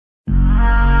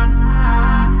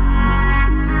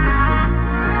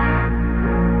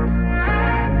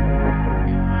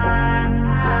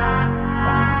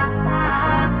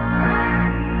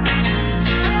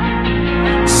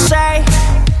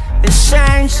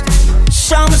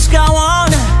Show must go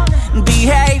on,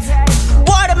 behave.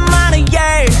 What a money,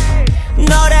 yeah.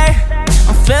 No, that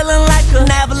I'm feeling like I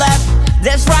never left.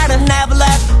 That's right, I never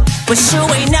left. But you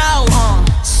ain't know.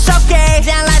 It's okay,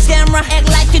 down like camera, act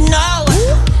like you know.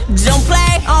 Don't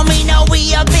play on me, no,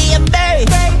 we are being big.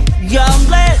 Young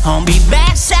blessed, on be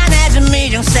back, shine as a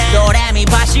medium sound. Go at me,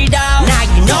 바시 down. Now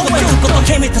you know what you go,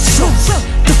 came with the suit.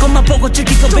 두꺼만 보고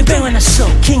즐기고 뱅뱅한 수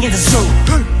King in the zoo.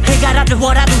 해가 나도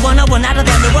what I do, wanna out of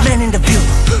them, man in the view.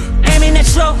 Aiming at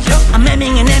you, I'm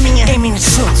aiming and aiming at you.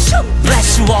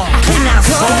 Bless you all, now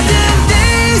golden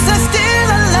days are still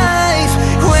alive.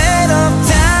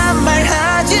 외롭다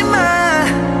말하지 마.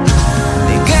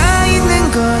 네가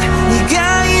있는 것,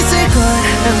 네가 있을 것.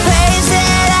 The place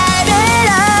that I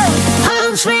belong,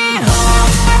 home sweet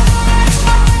home.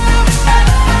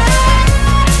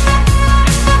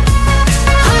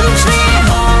 Home sweet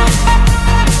home.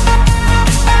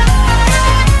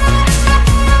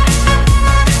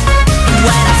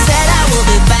 When I said I will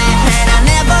be back and I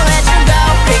never let you go,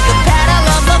 pick a petal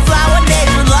of a flower, did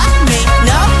you love me?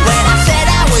 No. When I said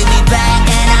I will be back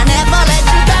and I never let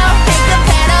you go, pick a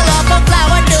petal of a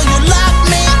flower, do you love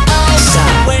me?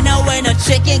 Oh, we're no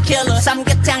chicken killer,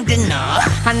 삼계탕 dinner.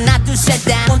 하나 둘셋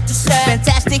down,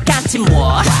 fantastic 같은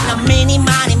뭐. 나 mini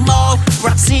money more,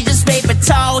 Roxy just paper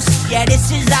toast. Yeah,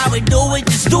 this is how we do it,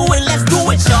 just do it, let's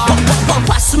do it, y'all.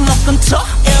 화수목금 터,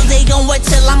 ill they gon' wait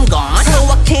till I'm gone.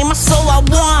 So I came, so I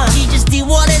won. She just did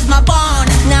what is my bond.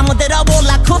 나 무대로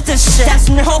몰라 굽듯 shit.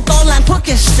 단순히 호걸란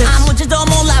푸켓 shit. 아무지도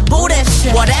몰라 부대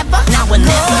shit. Whatever, now or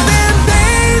never. Golden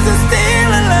days are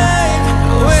still alive.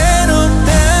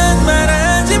 외롭단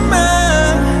말하지 마.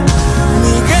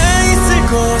 네가 있을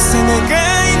곳에 내가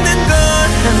있는 것.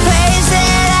 The place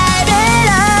that I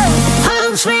belong,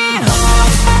 home sweet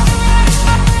home.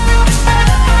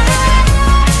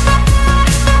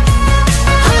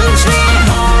 Home sweet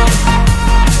home.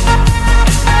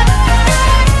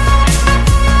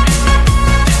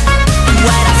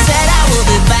 When I said I will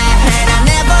be back and I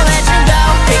never let you go,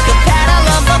 pick a petal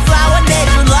of a flower, did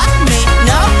you love me?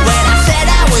 No. When I said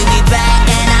I will be back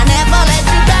and I never let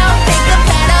you go, pick a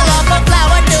petal of a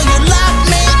flower, do you love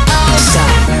me? Oh,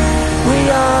 we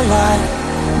all alive,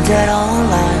 dead or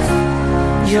alive.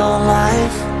 Your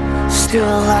life, still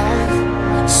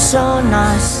alive. So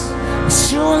nice,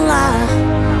 it's you alive.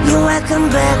 You're welcome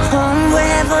back home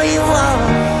wherever you are.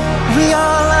 We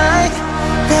all like,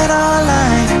 dead or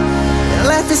alive. Your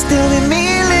life is still in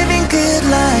me, living good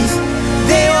life.